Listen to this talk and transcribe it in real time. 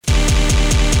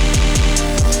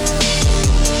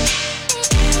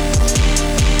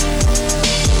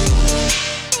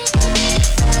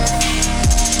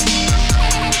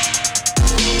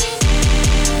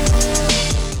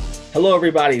Hello,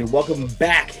 everybody. Welcome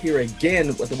back here again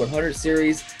with the 100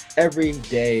 Series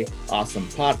Everyday Awesome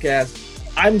Podcast.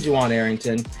 I'm Juwan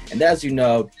Arrington, and as you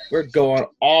know, we're going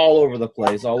all over the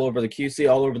place, all over the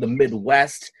QC, all over the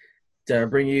Midwest to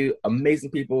bring you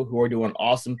amazing people who are doing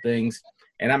awesome things.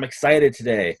 And I'm excited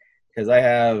today because I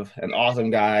have an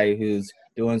awesome guy who's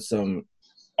doing some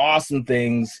awesome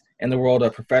things in the world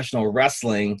of professional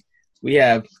wrestling. We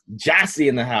have Jassy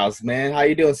in the house, man. How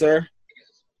you doing, sir?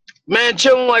 Man,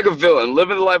 chilling like a villain,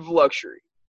 living the life of luxury.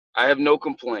 I have no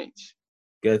complaints.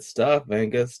 Good stuff,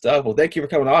 man. Good stuff. Well, thank you for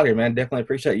coming on here, man. Definitely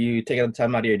appreciate you taking the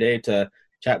time out of your day to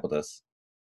chat with us.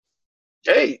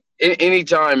 Hey,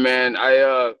 anytime, man.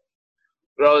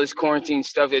 With all this quarantine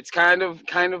stuff, it's kind of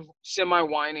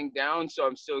semi-winding down, so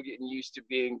I'm still getting used to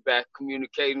being back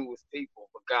communicating with people.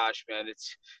 But gosh, man,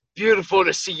 it's beautiful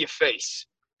to see your face.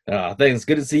 Thanks.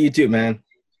 Good to see you too, man.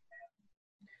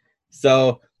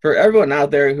 So, for everyone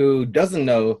out there who doesn't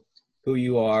know who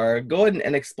you are, go ahead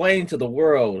and explain to the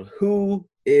world, who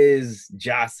is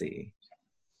Jassy?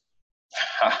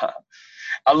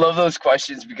 I love those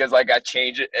questions because, I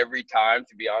change it every time,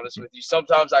 to be honest with you.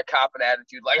 Sometimes I cop an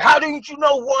attitude like, how didn't you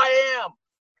know who I am?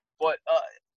 But,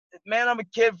 man, I'm a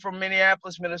kid from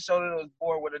Minneapolis, Minnesota that was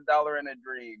born with $1 and a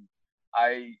dream.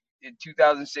 In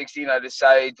 2016, I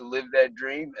decided to live that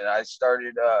dream, and I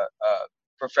started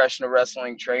professional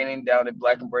wrestling training down at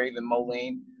Black and Brave in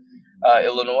Moline,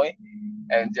 Illinois.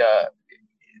 And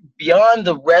beyond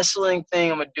the wrestling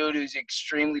thing, I'm a dude who's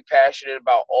extremely passionate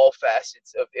about all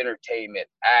facets of entertainment,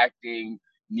 acting,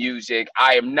 music.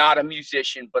 I am not a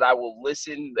musician, but I will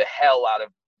listen the hell out of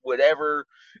whatever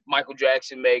Michael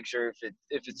Jackson makes, or if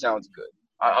it sounds good.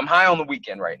 I'm high on The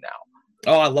Weeknd right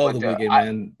now. Oh, I love The Weeknd,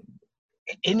 man.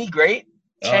 Isn't he great?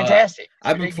 Fantastic.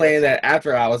 I've been playing that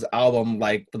After Hours album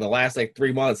for the last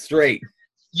 3 months straight.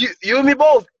 You and me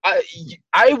both.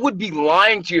 I would be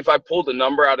lying to you if I pulled a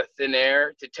number out of thin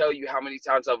air to tell you how many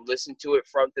times I've listened to it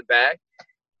front to back.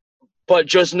 But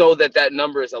just know that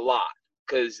number is a lot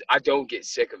because I don't get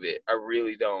sick of it. I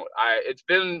really don't. It's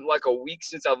been like a week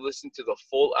since I've listened to the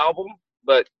full album,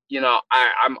 but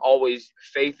I'm always,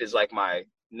 Faith is like my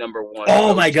number one.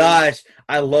 Oh my gosh,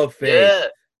 I love Faith. Yeah.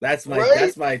 That's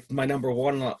my number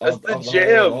one of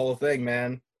the whole thing,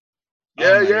 man. Yeah,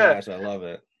 oh my gosh, I love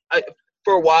it.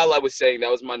 For a while, I was saying that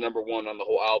was my number one on the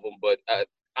whole album, but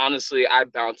honestly, I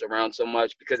bounce around so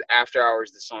much because After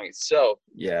Hours, the song itself,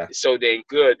 is so dang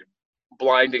good.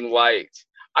 Blinding Lights.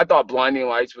 I thought Blinding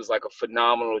Lights was like a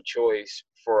phenomenal choice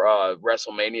for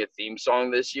WrestleMania theme song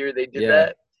this year. They did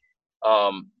that.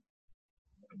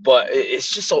 But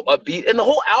it's just so upbeat. And the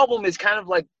whole album is kind of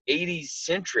like 80s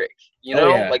centric,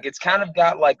 Like it's kind of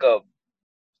got like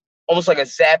almost like a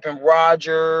Zapp and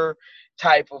Roger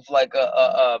type of like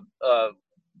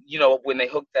when they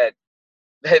hook that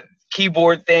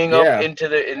keyboard thing up into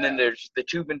and then there's the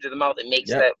tube into the mouth, it makes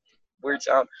that weird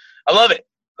sound. I love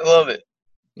it.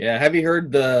 Yeah. Have you heard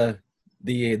the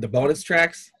bonus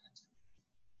tracks?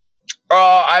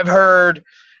 I've heard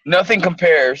Nothing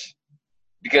Compares.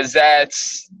 Because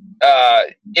that's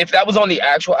if that was on the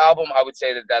actual album, I would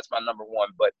say that that's my number one.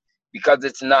 But because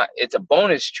it's not, it's a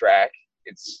bonus track.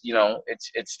 It's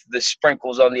it's the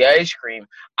sprinkles on the ice cream.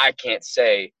 I can't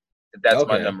say that that's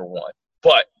my number one.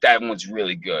 But that one's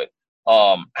really good.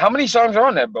 How many songs are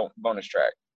on that bonus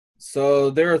track? So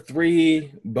there are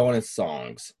 3 bonus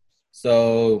songs.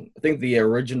 So I think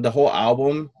the whole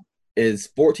album is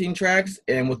 14 tracks,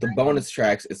 and with the bonus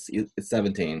tracks, it's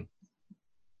 17.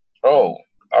 Oh.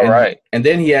 All right. And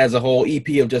then he has a whole EP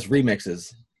of just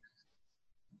remixes.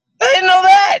 I didn't know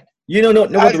that. You don't know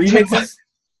what the remixes?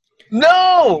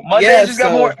 No. My dad just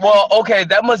got more. Well, okay,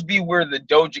 that must be where the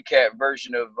Doja Cat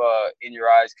version of In Your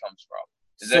Eyes comes from.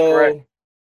 Is that correct?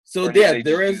 So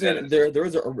there is a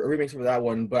remix for that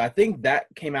one, but I think that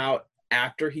came out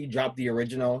after he dropped the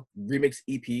original remix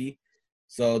EP.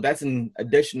 So that's an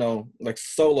additional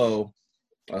solo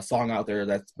song out there.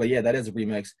 That is a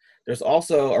remix. There's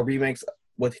also a remix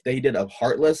what they did of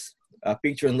Heartless,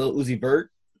 featuring Lil Uzi Vert.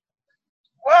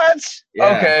 What?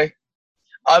 Yeah. Okay.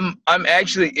 I'm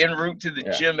actually en route to the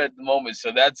gym at the moment,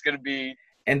 so that's gonna be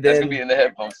in the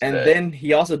headphones today. And then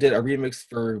he also did a remix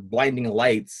for Blinding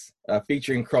Lights,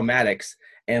 featuring Chromatics.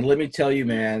 And let me tell you,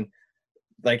 man,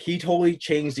 he totally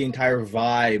changed the entire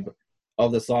vibe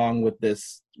of the song with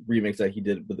this remix that he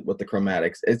did with the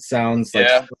Chromatics. It sounds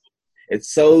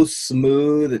it's so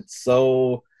smooth. It's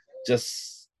so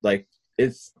just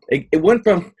it went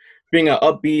from being an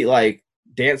upbeat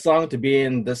dance song to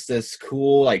being this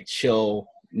cool chill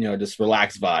just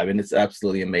relaxed vibe, and it's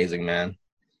absolutely amazing, man.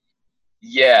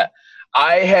 Yeah,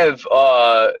 I've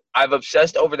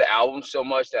obsessed over the album so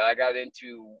much that I got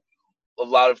into a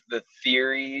lot of the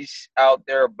theories out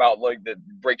there about like the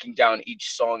breaking down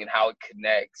each song and how it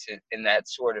connects and that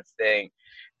sort of thing.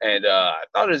 And I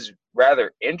thought it was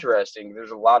rather interesting.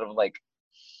 There's a lot of like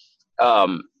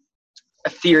um,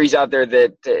 theories out there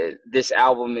that this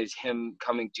album is him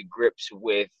coming to grips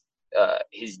with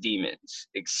his demons,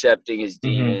 accepting his Mm-hmm.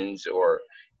 demons, or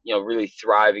really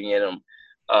thriving in them.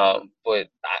 But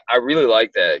I really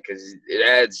like that because it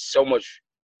adds so much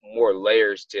more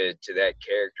layers to that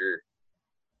character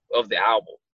of the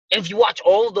album. And if you watch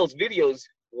all of those videos,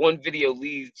 one video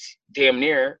leads damn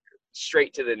near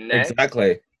straight to the next.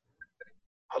 Exactly.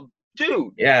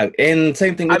 Dude, Yeah, and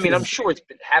same thing I with mean, I'm his. sure it's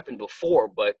been happened before,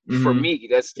 but for Mm-hmm. me,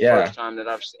 that's the Yeah, first time that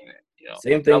I've seen it.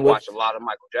 same And thing I've with. watched a lot of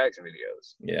Michael Jackson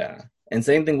videos. Yeah, and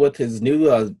same thing with his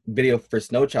new video for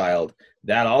Snow Child.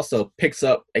 That also picks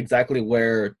up exactly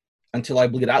where Until I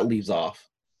Bleed Out leaves off.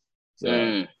 So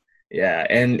Mm. yeah,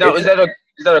 and Now, it's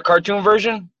is that a cartoon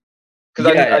version?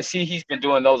 Because yeah, I see he's been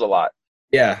doing those a lot.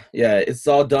 yeah, yeah. It's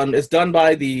all done. It's done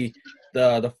by the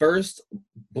first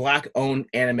Black-owned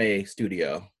anime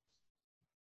studio.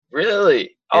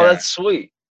 Really? Oh, Yeah, that's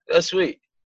sweet. That's sweet.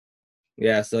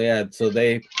 yeah. So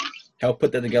they helped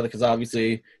put that together because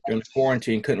obviously during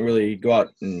quarantine couldn't really go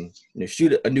out and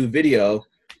shoot a new video,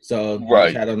 so they just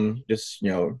Right. had them just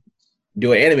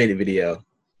do an animated video.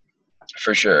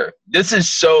 For sure. This is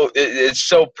it's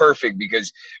so perfect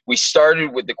because we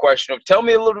started with the question of tell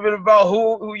me a little bit about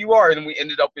who you are, and then we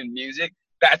ended up in music.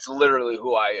 That's literally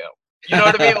who I am. You know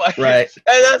what I mean? Like, Right.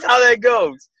 and that's how that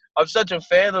goes. I'm such a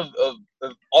fan of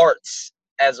arts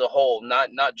as a whole,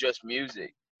 not just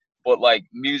music, but like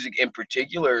music in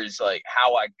particular is like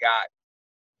how I got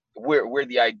where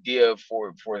the idea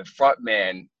for the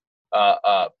frontman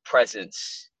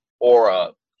presence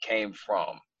aura came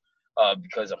from.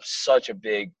 Because I'm such a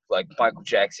big like Michael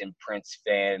Jackson, Prince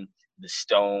fan, the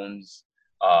Stones,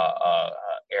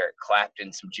 Eric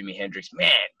Clapton, some Jimi Hendrix.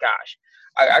 Man, gosh,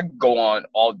 I could go on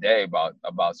all day about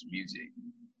some music.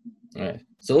 All right.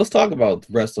 So let's talk about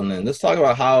wrestling then. Let's talk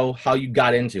about how you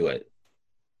got into it.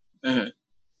 Mm-hmm.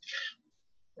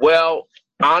 Well,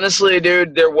 honestly,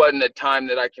 dude, there wasn't a time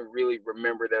that I can really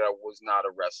remember that I was not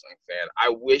a wrestling fan. I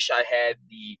wish I had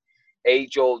the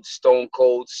age-old Stone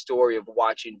Cold story of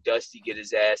watching Dusty get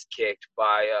his ass kicked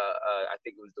by, I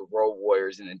think it was the Road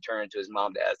Warriors, and then turn to his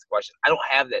mom to ask the question. I don't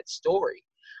have that story.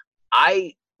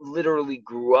 I literally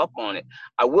grew up on it.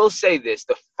 I will say this: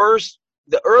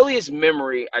 the earliest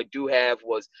memory I do have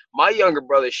was my younger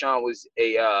brother Sean was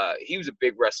he was a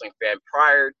big wrestling fan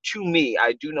prior to me.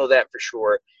 I do know that for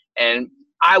sure. And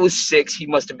I was 6. He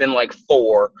must have been like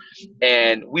 4.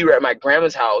 And we were at my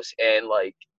grandma's house, and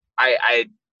like I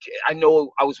I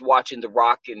know I was watching The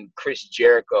Rock and Chris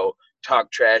Jericho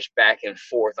talk trash back and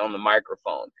forth on the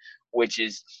microphone, which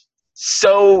is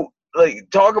so like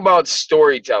talk about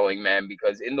storytelling, man.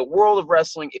 Because in the world of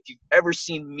wrestling, if you've ever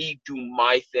seen me do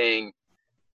my thing,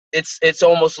 it's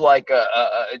almost like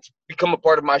it's become a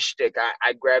part of my shtick.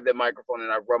 I grab that microphone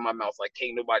and I rub my mouth like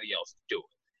can't nobody else do it.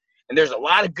 And there's a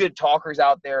lot of good talkers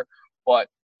out there, but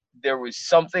there was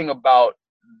something about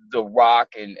The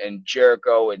Rock and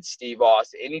Jericho and Steve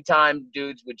Austin. Anytime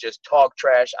dudes would just talk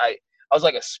trash, I was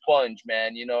like a sponge,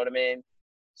 man. You know what I mean?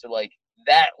 So like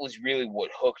that was really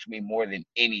what hooked me more than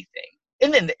anything.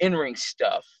 And then the in-ring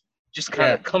stuff just kind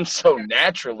Yeah. of comes so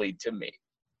naturally to me.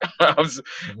 I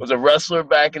was a wrestler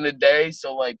back in the day,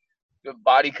 so like the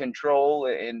body control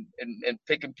and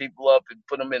picking people up and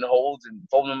putting them in holds and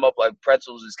folding them up like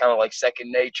pretzels is kind of like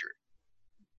second nature.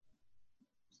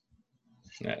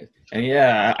 Right. And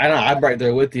yeah, I know I'm right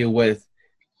there with you with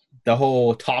the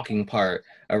whole talking part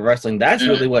of wrestling. That's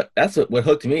really what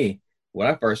hooked me when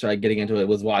I first started getting into it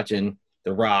was watching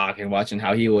The Rock and watching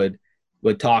how he would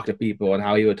talk to people and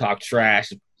how he would talk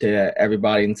trash to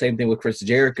everybody. And same thing with Chris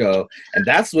Jericho. And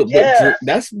that's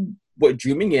what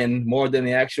drew me in more than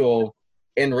the actual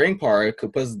in-ring part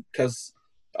because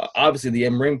obviously the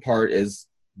in-ring part is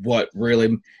what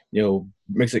really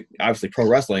makes it obviously pro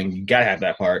wrestling. You gotta have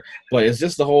that part, but it's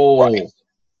just the whole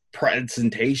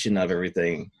presentation of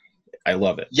everything. I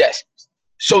love it. Yes.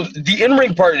 So the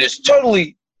in-ring part is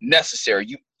totally necessary.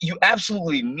 You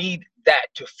absolutely need that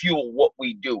to fuel what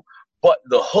we do. But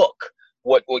the hook,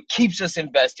 what keeps us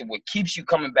invested, what keeps you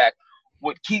coming back,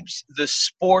 what keeps the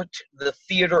sport, the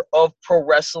theater of pro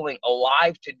wrestling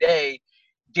alive today,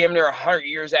 damn near 100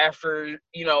 years after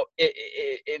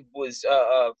it was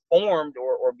formed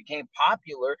or became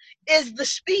popular, is the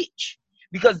speech.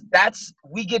 Because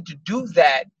we get to do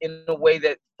that in a way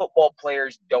that football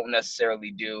players don't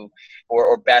necessarily do,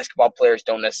 or basketball players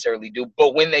don't necessarily do.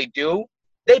 But when they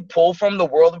they pull from the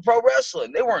world of pro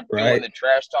wrestling. They weren't doing the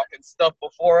trash talking stuff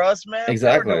before us, man.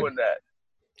 Exactly. We were doing that.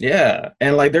 Yeah,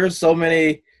 and like there's so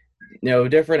many,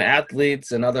 different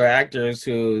athletes and other actors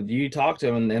who you talk to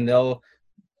them and they'll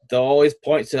always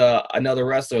point to another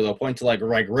wrestler. They'll point to like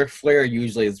Ric Flair.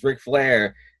 Usually it's Ric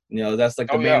Flair. That's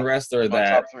like the main wrestler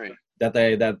that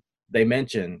they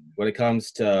mention when it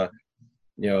comes to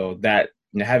that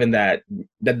having that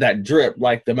drip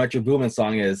like the Metro Boomin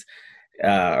song is,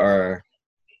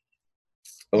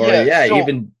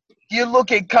 even. You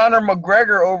look at Conor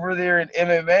McGregor over there in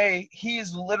MMA,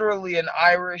 he's literally an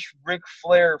Irish Ric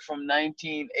Flair from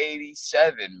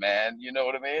 1987, man. You know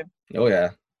what I mean? Oh,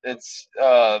 yeah. It's,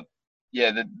 the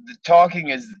talking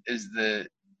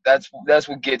that's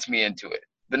what gets me into it.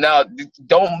 But now,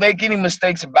 don't make any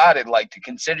mistakes about it. Like, to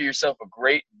consider yourself a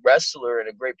great wrestler and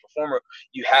a great performer,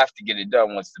 you have to get it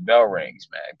done once the bell rings,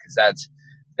 man. Because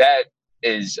that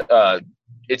is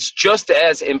it's just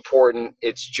as important.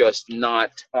 It's just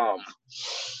not, I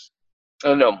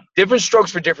don't know, different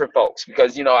strokes for different folks.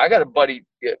 Because, I got a buddy,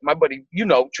 my buddy,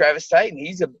 Travis Titan.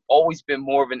 He's always been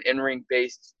more of an in-ring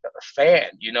based fan.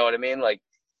 You know what I mean? Like,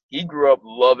 he grew up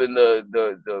loving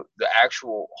the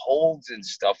actual holds and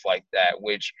stuff like that,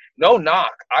 which, no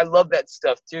knock. I love that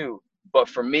stuff too. But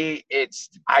for me,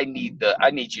 I need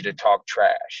you to talk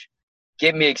trash.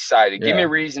 Get me excited. Yeah. Give me a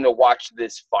reason to watch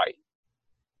this fight.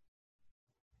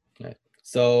 Okay.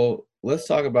 So let's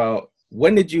talk about,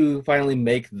 when did you finally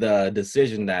make the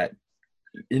decision that,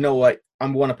 you know what, I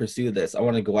want to pursue this. I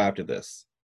want to go after this.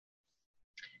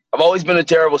 I've always been a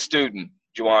terrible student,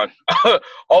 Juwan.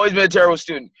 Always been a terrible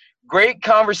student. Great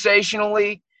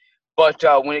conversationally, but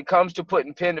when it comes to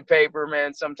putting pen to paper,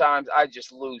 man, sometimes I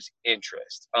just lose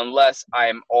interest unless I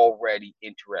am already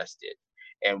interested.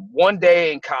 And one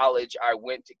day in college, I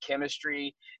went to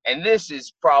chemistry, and this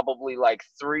is probably like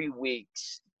 3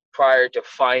 weeks prior to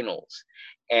finals.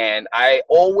 And I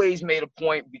always made a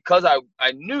point, because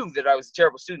I knew that I was a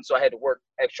terrible student, so I had to work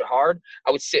extra hard.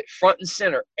 I would sit front and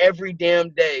center every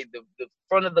damn day, the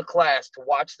front of the class, to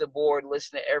watch the board,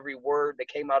 listen to every word that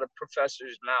came out of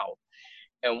professor's mouth.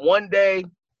 And one day,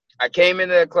 I came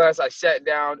into that class, I sat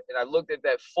down, and I looked at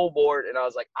that full board, and I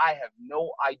was like, I have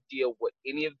no idea what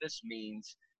any of this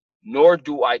means, nor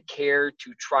do I care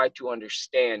to try to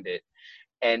understand it.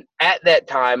 And at that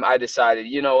time, I decided,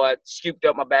 you know what, scooped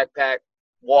up my backpack,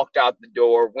 walked out the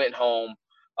door, went home.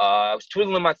 I was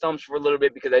twiddling my thumbs for a little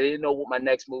bit because I didn't know what my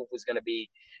next move was going to be.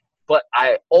 But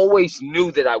I always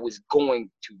knew that I was going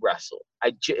to wrestle.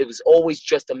 It was always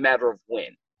just a matter of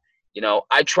when.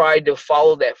 I tried to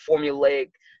follow that formulaic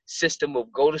system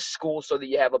of go to school so that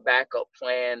you have a backup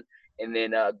plan, and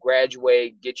then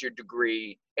graduate, get your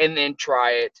degree, and then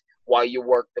try it while you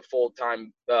work the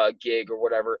full-time gig or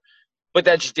whatever. But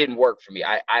that just didn't work for me.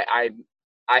 I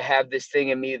have this thing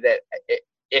in me that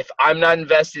if I'm not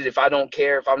invested, if I don't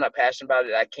care, if I'm not passionate about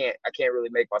it, I can't really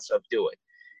make myself do it.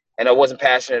 And I wasn't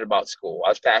passionate about school. I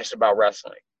was passionate about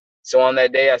wrestling. So on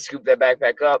that day, I scooped that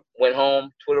backpack up, went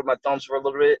home, twiddled my thumbs for a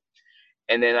little bit,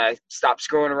 and then I stopped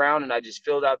screwing around, and I just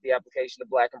filled out the application to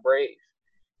Black and Brave.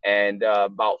 And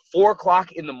about 4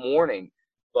 o'clock in the morning,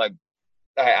 like,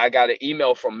 I got an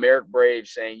email from Merrick Brave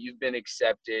saying, you've been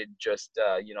accepted, just,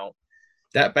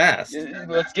 that fast.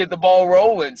 Let's get the ball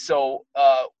rolling. So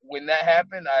when that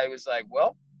happened, I was like,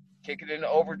 well, kick it into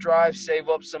overdrive, save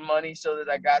up some money so that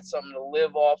I got something to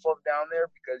live off of down there.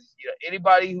 Because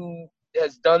anybody who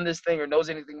has done this thing or knows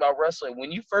anything about wrestling,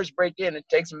 when you first break in, it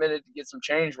takes a minute to get some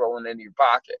change rolling into your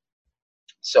pocket.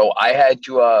 So I had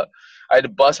to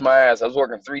bust my ass. I was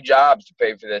working 3 jobs to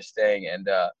pay for this thing. And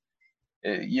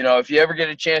if you ever get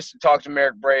a chance to talk to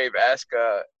Merrick Brave, ask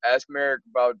Merrick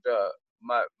about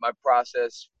my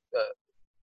process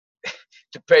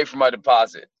to pay for my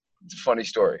deposit. It's a funny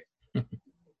story.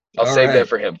 I'll save that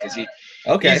for him because he's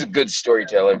a good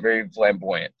storyteller, very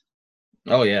flamboyant.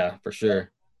 Oh yeah, for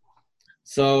sure.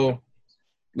 So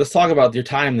let's talk about your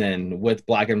time then with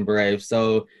Black and Brave.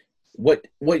 So what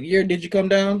year did you come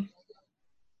down?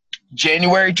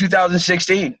 January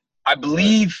 2016. I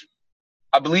believe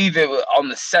it was on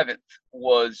the 7th.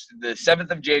 Was the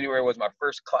 7th of January was my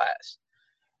first class.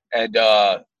 And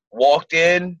walked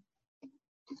in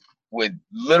with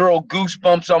literal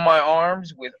goosebumps on my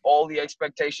arms, with all the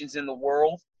expectations in the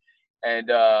world. And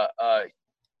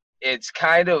it's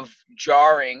kind of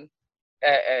jarring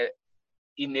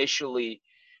initially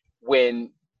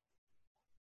when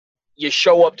you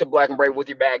show up to Black and Brave with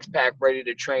your bags packed, ready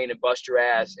to train and bust your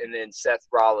ass, and then Seth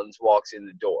Rollins walks in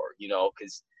the door,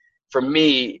 because for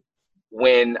me,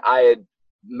 when I had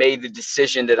made the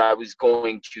decision that I was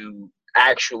going to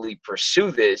actually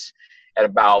pursue this at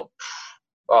about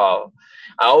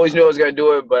I always knew I was going to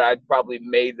do it, but I probably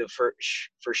made the for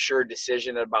sure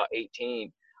decision at about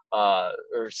 18,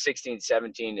 or 16,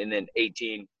 17, and then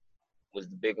 18 was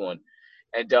the big one.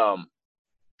 And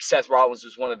Seth Rollins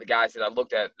was one of the guys that I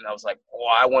looked at, and I was like, oh,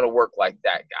 I want to work like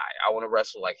that guy. I want to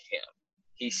wrestle like him.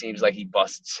 He seems like he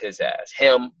busts his ass.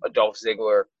 Him, Dolph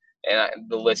Ziggler, and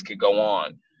the list could go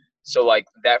on. So, like,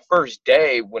 that first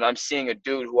day when I'm seeing a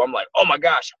dude who I'm like, oh, my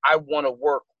gosh, I want to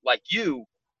work like you,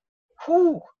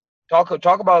 whew, talk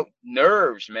about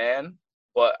nerves, man.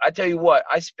 But I tell you what,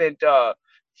 I spent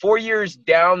 4 years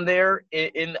down there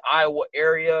in the Iowa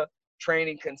area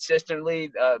training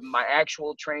consistently. My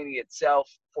actual training itself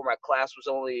for my class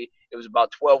was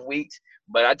about 12 weeks.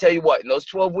 But I tell you what, in those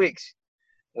 12 weeks,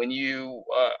 when you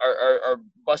are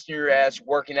busting your ass,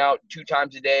 working out 2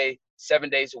 times a day, 7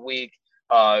 days a week,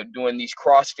 doing these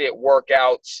CrossFit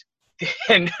workouts,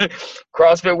 and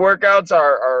CrossFit workouts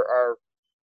are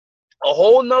a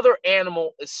whole nother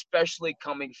animal, especially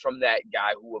coming from that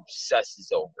guy who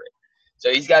obsesses over it.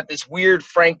 So he's got this weird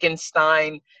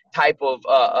Frankenstein type of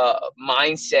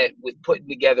mindset with putting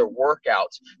together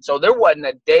workouts. So there wasn't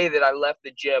a day that I left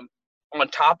the gym on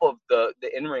top of the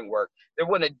in-ring work. There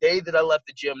wasn't a day that I left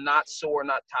the gym not sore,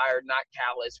 not tired, not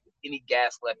callous, with any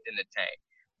gas left in the tank.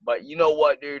 But you know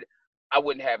what, dude? I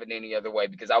wouldn't have it any other way,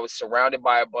 because I was surrounded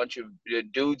by a bunch of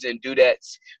dudes and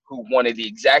dudettes who wanted the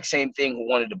exact same thing, who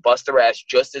wanted to bust their ass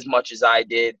just as much as I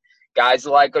did. Guys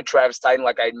like Travis Titan,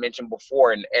 like I had mentioned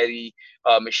before, and Eddie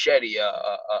Machete,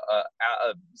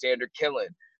 Xander Killen,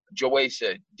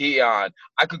 Joesa, Dion.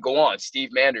 I could go on,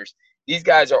 Steve Manders. These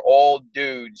guys are all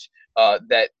dudes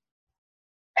that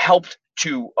helped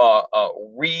to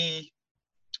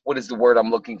what is the word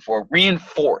I'm looking for?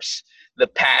 Reinforce the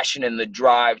passion and the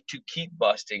drive to keep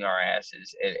busting our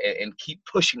asses and keep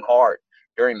pushing hard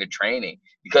during the training,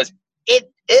 because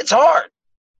it's hard.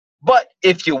 But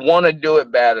if you want to do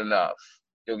it bad enough,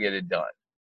 you'll get it done.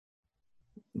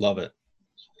 Love it.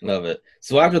 Love it.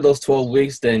 So after those 12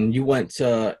 weeks, then you went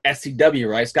to SCW,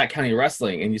 right? Scott County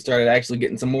Wrestling, and you started actually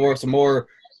getting some more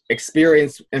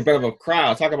experience in front of a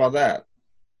crowd. Talk about that.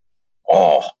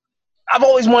 Oh, I've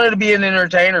always wanted to be an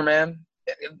entertainer, man.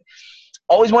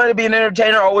 Always wanted to be an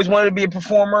entertainer. Always wanted to be a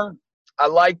performer. I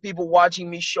like people watching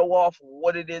me show off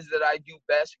what it is that I do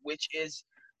best, which is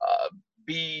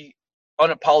be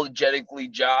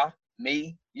unapologetically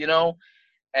me, you know?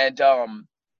 And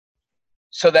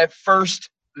so that first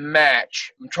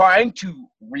match, I'm trying to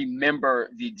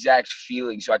remember the exact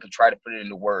feeling so I could try to put it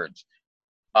into words.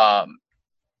 I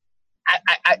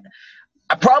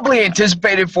probably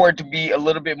anticipated for it to be a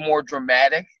little bit more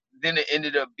dramatic than it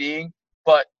ended up being,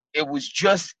 but it was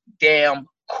just damn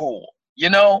cool. You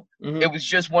know, It was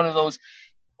just one of those,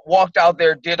 walked out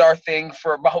there, did our thing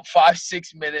for about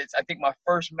 5-6 minutes. I think my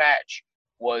first match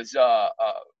was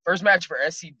first match for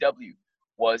SCW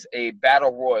was a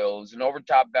battle royal. It was an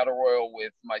overtop battle royal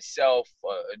with myself,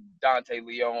 Dante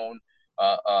Leone,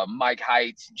 Mike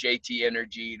Heights, JT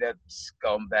Energy, that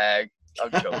scumbag.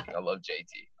 I'm joking. I love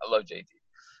JT.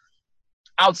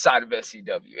 Outside of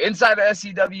SCW. Inside of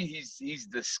SCW, he's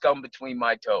the scum between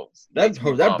my toes. That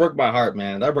broke my heart,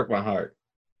 man. That broke my heart.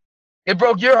 It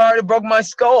broke your heart. It broke my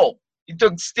skull. You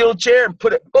took a steel chair and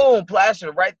put it, boom, plastered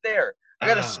it right there. I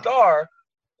got a scar.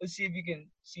 Let's see if you can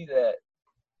see that.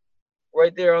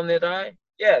 Right there on that eye.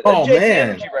 Yeah, that's JT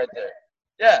Energy right there.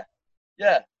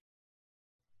 Yeah.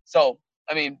 So,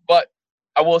 I mean, but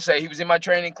I will say he was in my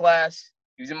training class.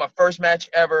 He was in my first match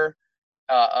ever.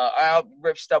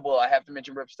 Rip Stubble. I have to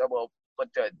mention Rip Stubble. But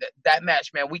that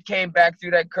match, man, we came back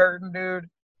through that curtain, dude.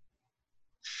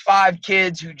 5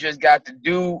 kids who just got to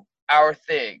do our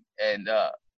thing, and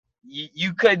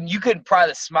you couldn't pry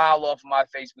the smile off my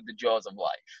face with the jaws of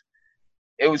life.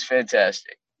 It was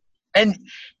fantastic, and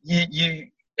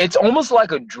it's almost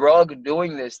like a drug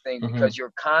doing this thing, because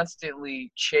you're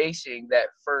constantly chasing that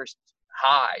first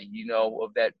high, you know,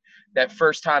 of that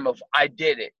first time of I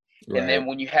did it. Right. And then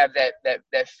when you have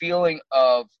that feeling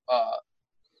of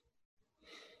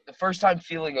the first time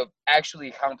feeling of actually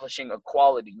accomplishing a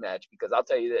quality match, because I'll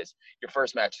tell you this, your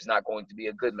first match is not going to be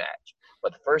a good match,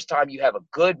 but the first time you have a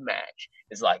good match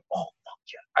is like, oh fuck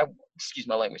yeah, excuse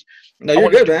my language. No, you're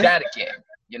good, man. That again,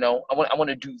 you know, I want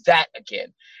to do that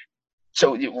again.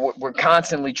 So we're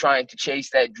constantly trying to chase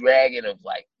that dragon of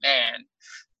like, man,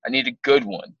 I need a good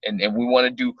one, and we want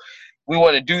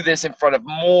to do this in front of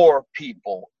more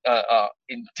people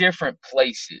in different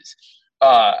places.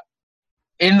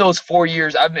 In those 4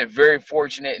 years, I've been very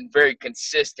fortunate and very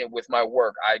consistent with my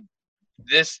work.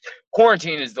 This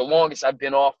quarantine is the longest I've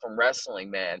been off from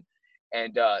wrestling, man.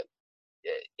 And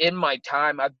in my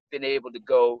time, I've been able to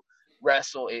go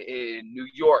wrestle in New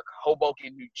York,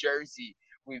 Hoboken, New Jersey.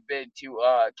 We've been to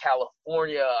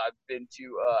California. I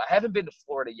haven't been to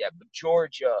Florida yet, but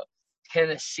Georgia,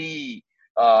 Tennessee,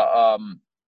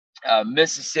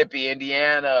 Mississippi,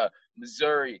 Indiana,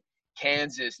 Missouri,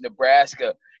 Kansas,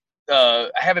 Nebraska. I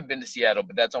haven't been to Seattle,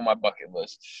 but that's on my bucket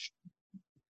list.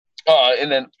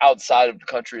 And then outside of the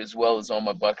country as well is on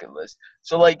my bucket list.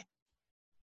 So like,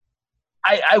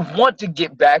 I want to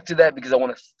get back to that because I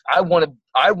want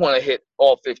to hit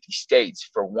all 50 states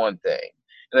for one thing,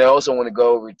 and I also want to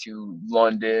go over to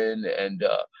London and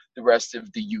the rest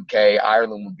of the UK.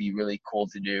 Ireland would be really cool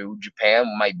to do.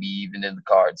 Japan might be even in the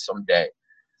cards someday.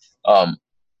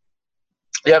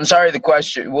 Yeah, I'm sorry.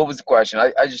 What was the question?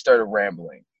 I just started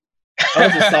rambling. I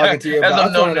was just talking to you about.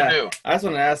 I just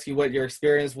want to ask you what your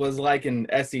experience was like in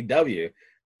SCW.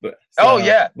 But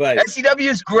SCW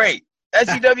is great.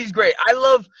 SCW is great. I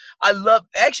love.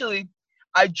 Actually,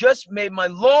 I just made my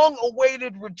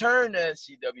long-awaited return to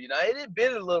SCW. Now it had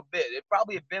been a little bit. It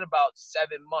probably had been about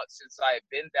 7 months since I had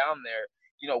been down there.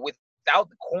 You know, without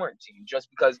the quarantine, just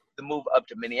because the move up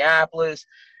to Minneapolis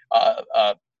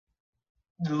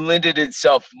lended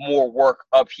itself more work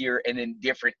up here and in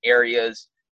different areas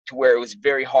to where it was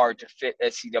very hard to fit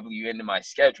SCW into my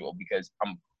schedule because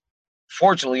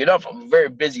fortunately enough, I'm a very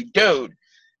busy dude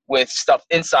with stuff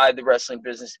inside the wrestling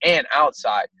business and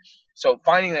outside. So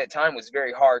finding that time was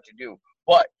very hard to do.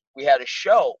 But we had a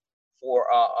show for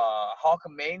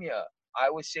Hulkamania,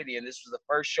 Iowa City, and this was the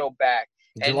first show back.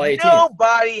 July 18th.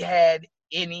 Nobody had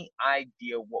any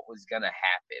idea what was going to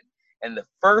happen. And the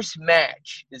first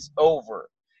match is over.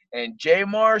 And Jay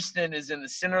Marston is in the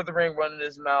center of the ring running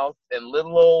his mouth, and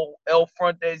little old El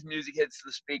Fronte's music hits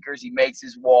the speakers. He makes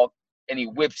his walk, and he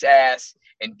whips ass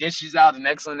and dishes out an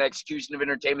excellent execution of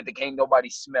entertainment that can't nobody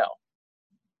smell.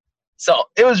 So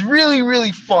it was really,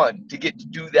 really fun to get to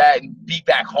do that and be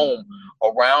back home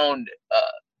around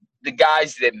the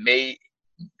guys that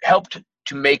helped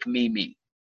to make me.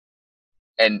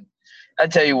 And I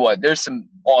tell you what, there's some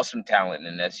awesome talent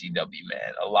in SCW,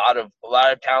 man. A lot of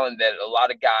talent that a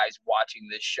lot of guys watching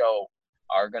this show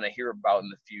are gonna hear about in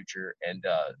the future, and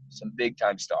some big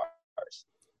time stars.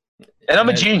 And I'm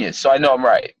a genius, so I know I'm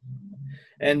right.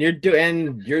 And you're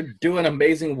doing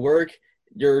amazing work.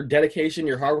 Your dedication,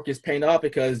 your hard work is paying off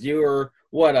because you were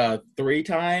a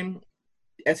 3-time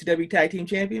SCW Tag Team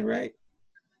Champion, right?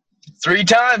 3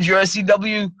 times you're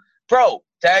SCW Pro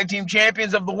Tag Team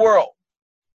Champions of the world.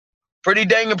 Pretty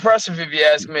dang impressive, if you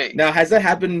ask me. Now, has that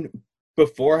happened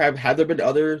before? Have there been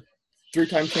other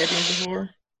 3-time champions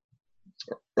before?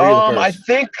 I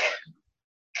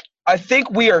think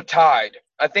we are tied.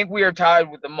 I think we are tied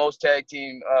with the most tag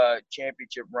team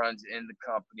championship runs in the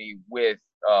company with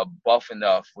Buff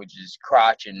Enough, which is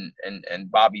Crotch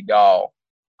and Bobby Dahl,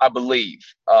 I believe.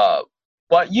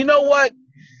 But you know what?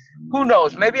 Who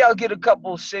knows? Maybe I'll get a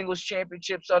couple singles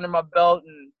championships under my belt,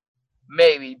 and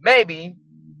maybe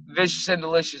Vicious and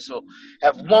Delicious will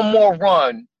have one more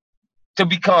run to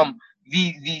become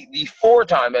the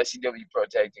 4-time SCW Pro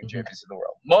Tag Team Champions of the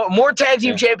world. More tag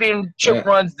team championship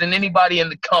runs than anybody in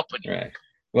the company. Right.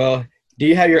 Well, do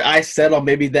you have your eyes set on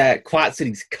maybe that Quad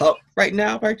Cities Cup right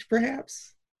now,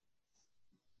 perhaps?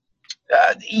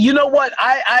 You know what?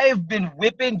 I have been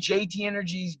whipping JT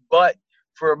Energy's butt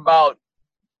for about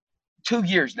 2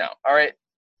 years now, all right?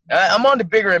 I'm on to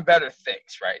bigger and better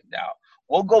things right now.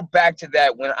 We'll go back to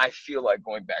that when I feel like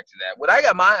going back to that. What I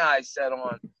got my eyes set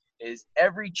on is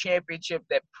every championship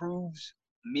that proves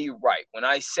me right when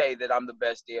I say that I'm the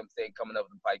best damn thing coming up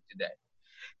the pike today.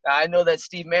 Now, I know that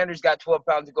Steve Manders got 12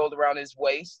 pounds of gold around his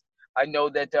waist. I know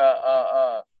that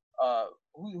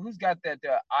who's got that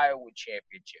Iowa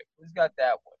championship? Who's got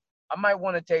that one? I might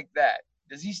want to take that.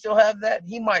 Does he still have that?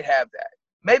 He might have that.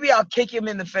 Maybe I'll kick him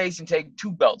in the face and take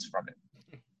 2 belts from him.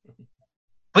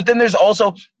 But then there's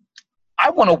also, I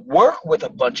want to work with a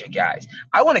bunch of guys.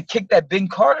 I want to kick that Ben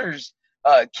Carter's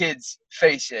kid's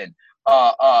face in.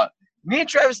 Me and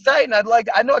Travis Titan,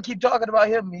 I know I keep talking about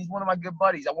him. He's one of my good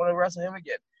buddies. I want to wrestle him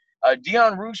again.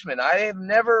 Dion Roosman. I have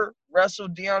never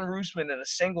wrestled Dion Roosman in a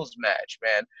singles match,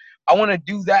 man. I want to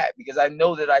do that because I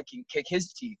know that I can kick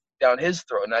his teeth down his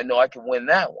throat, and I know I can win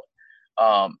that one.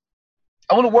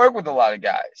 I want to work with a lot of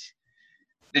guys.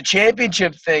 The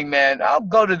championship thing, man, I'll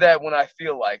go to that when I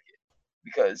feel like it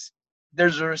because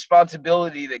there's a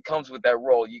responsibility that comes with that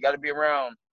role. You got to be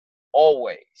around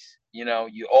always. You know,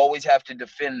 you always have to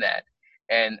defend that.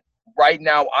 And right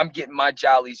now I'm getting my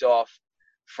jollies off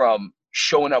from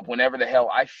showing up whenever the hell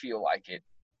I feel like it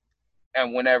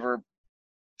and whenever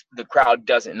the crowd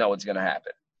doesn't know it's going to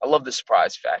happen. I love the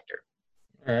surprise factor.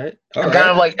 All right. I'm kind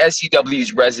of like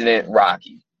SCW's resident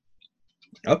Rocky.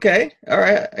 Okay, all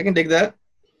right, I can dig that.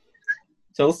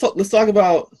 So let's talk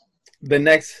about the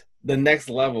next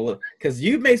level because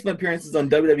you've made some appearances on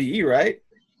WWE, right?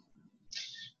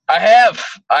 I have.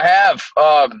 I have.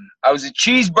 I was a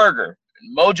cheeseburger.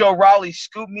 Mojo Rawley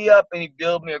scooped me up and he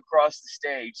built me across the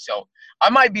stage. So I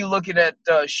might be looking at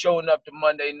showing up to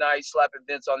Monday night, slapping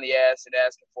Vince on the ass and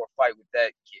asking for a fight with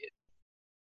that kid.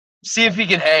 See if he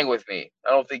can hang with me. I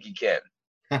don't think he can.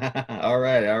 All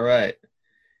right, all right,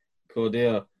 cool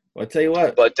deal. Well, I tell you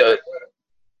what. But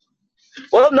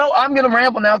well, no, I'm gonna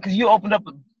ramble now because you opened up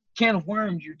a can of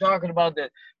worms. You're talking about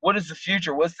that. What is the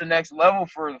future? What's the next level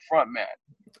for the front man?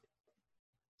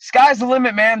 Sky's the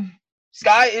limit, man.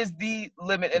 Sky is the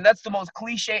limit, and that's the most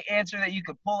cliche answer that you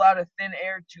could pull out of thin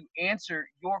air to answer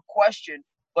your question.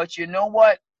 But you know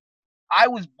what? I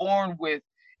was born with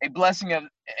a blessing of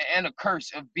and a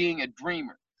curse of being a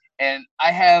dreamer, and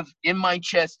I have in my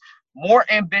chest more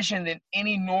ambition than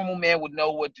any normal man would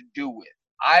know what to do with.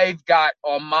 I've got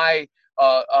on my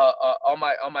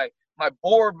my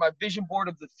board, my vision board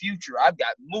of the future. I've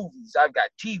got movies, I've got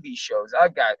TV shows,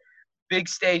 I've got big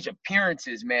stage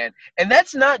appearances, man. And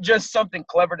that's not just something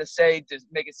clever to say to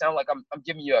make it sound like I'm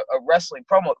giving you a wrestling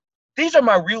promo. These are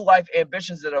my real life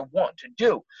ambitions that I want to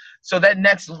do. So that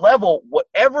next level,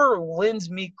 whatever lends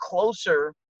me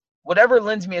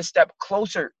a step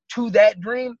closer to that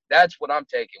dream, that's what I'm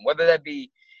taking. Whether that be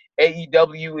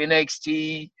AEW,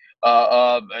 NXT,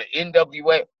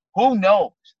 NWA, who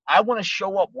knows? I want to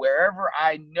show up wherever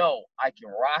I know I can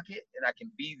rock it and I can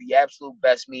be the absolute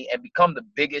best me and become the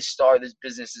biggest star this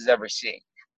business has ever seen.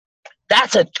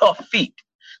 That's a tough feat.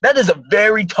 That is a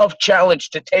very tough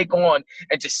challenge to take on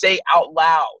and to say out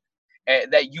loud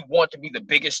that you want to be the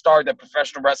biggest star that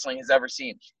professional wrestling has ever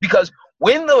seen. Because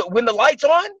when the light's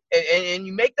on and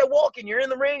you make that walk and you're in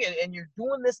the ring and you're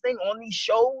doing this thing on these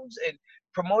shows and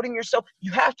promoting yourself,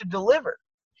 you have to deliver.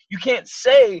 You can't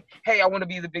say, hey, I want to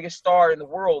be the biggest star in the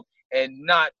world and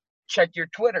not check your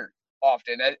Twitter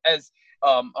often. As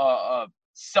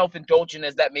self-indulgent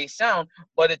as that may sound,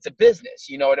 but it's a business.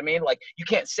 You know what I mean? Like, you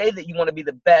can't say that you want to be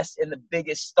the best and the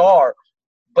biggest star,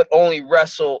 but only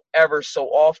wrestle ever so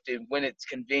often when it's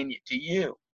convenient to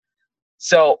you.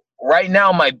 So right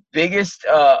now, my biggest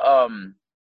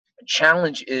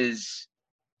challenge is,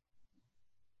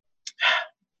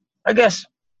 I guess,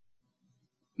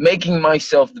 making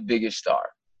myself the biggest star.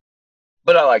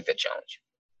 But I like that challenge.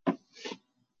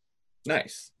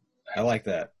 Nice. I like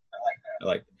that.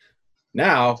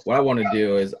 Now, what I want to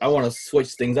do is I want to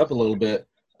switch things up a little bit.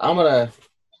 I'm gonna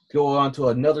go on to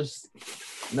another.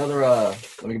 Let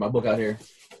me get my book out here.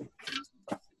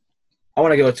 I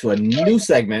want to go to a new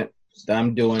segment that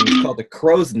I'm doing. It's called the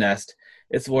Crow's Nest.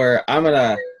 It's where I'm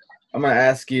gonna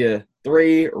ask you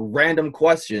 3 random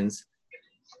questions,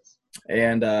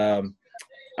 and I'm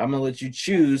gonna let you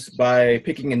choose by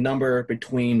picking a number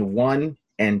between 1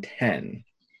 and 10.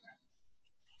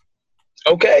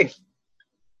 Okay.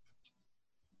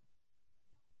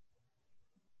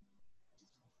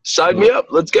 Sign me up.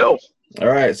 Let's go. All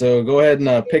right, so go ahead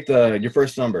and pick your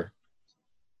first number.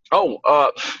 5.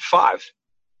 All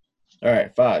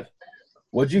right, 5.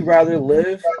 Would you rather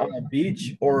live on a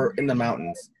beach or in the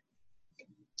mountains?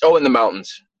 Oh, in the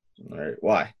mountains. All right,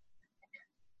 why?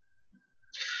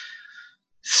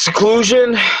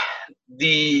 Seclusion,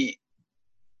 the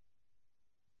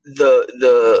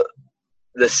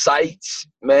sights,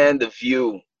 man, the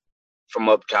view from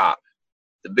up top.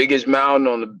 The biggest mountain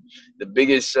on the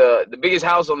biggest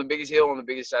house on the biggest hill on the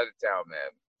biggest side of town, man.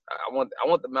 I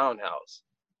want the mountain house.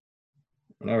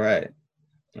 All right.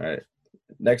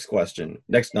 Next question.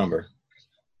 Next number.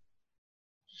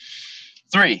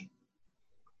 3.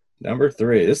 Number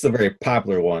 3. This is a very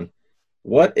popular one.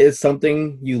 What is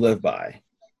something you live by?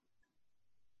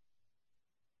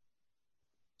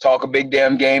 Talk a big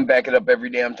damn game, back it up every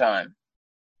damn time.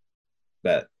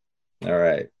 Bet. All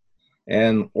right.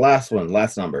 And last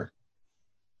number.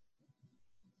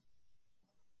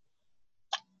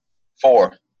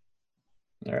 4.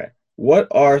 All right. What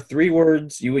are 3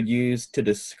 words you would use to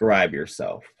describe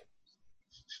yourself?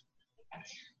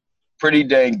 Pretty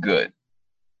dang good.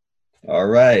 All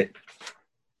right.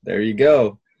 There you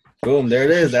go. Boom. There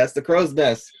it is. That's the Crow's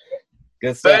Nest.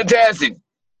 Good stuff. Fantastic.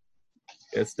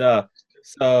 Good stuff.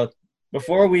 So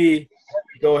before we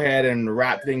go ahead and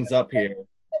wrap things up here,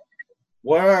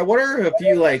 what are a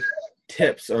few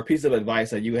tips or pieces of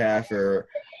advice that you have for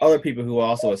other people who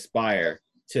also aspire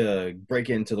to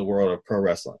break into the world of pro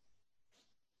wrestling?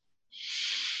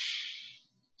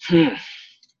 You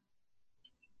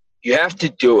have to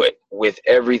do it with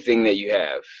everything that you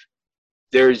have.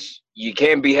 You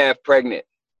can't be half pregnant,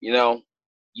 you know?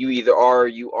 You either are or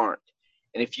you aren't.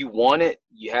 And if you want it,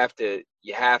 you have to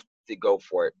go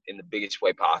for it in the biggest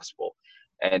way possible.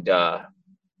 And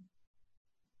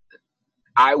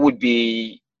I would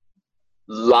be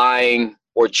lying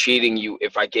or cheating you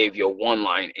if I gave you a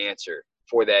one-line answer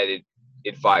for that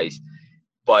advice.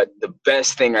 But the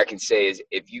best thing I can say is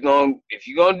if you're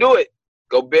gonna do it,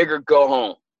 go big or go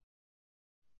home.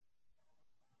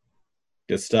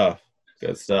 Good stuff.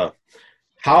 Good stuff.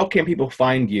 How can people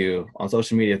find you on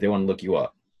social media if they want to look you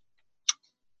up?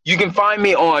 You can find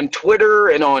me on Twitter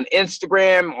and on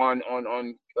Instagram.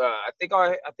 I think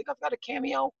I've got a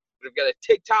Cameo, but I've got a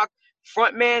TikTok.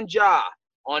 Frontman Ja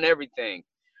on everything.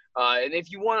 And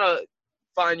if you want to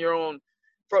find your own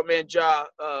Frontman Ja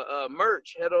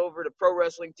merch, head over to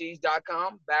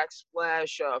prowrestlingtees.com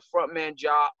 / Frontman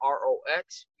Ja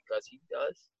ROX, because he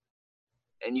does.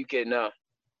 And you can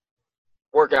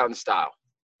work out in style.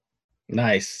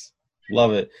 Nice.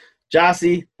 Love it.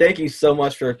 Jossie, thank you so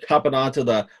much for hopping on to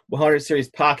the 100 Series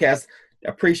podcast.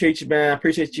 I appreciate you, man. I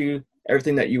appreciate you,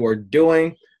 everything that you are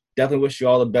doing. Definitely wish you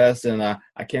all the best, and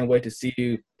I can't wait to see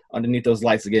you underneath those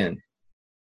lights again.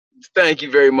 Thank you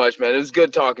very much, man. It was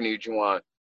good talking to you, Juwan.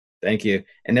 Thank you.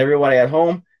 And everybody at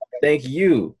home, thank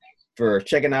you for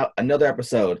checking out another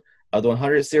episode of the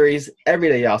 100 Series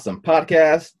Everyday Awesome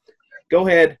podcast. Go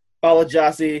ahead, follow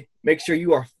Jossie. Make sure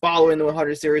you are following the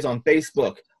 100 Series on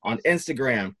Facebook, on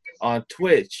Instagram, on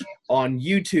Twitch, on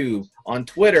YouTube, on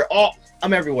Twitter.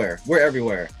 I'm everywhere. We're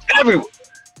everywhere. Everywhere.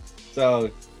 So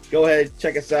go ahead,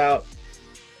 check us out.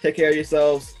 Take care of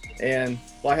yourselves, and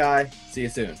fly high. See you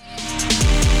soon.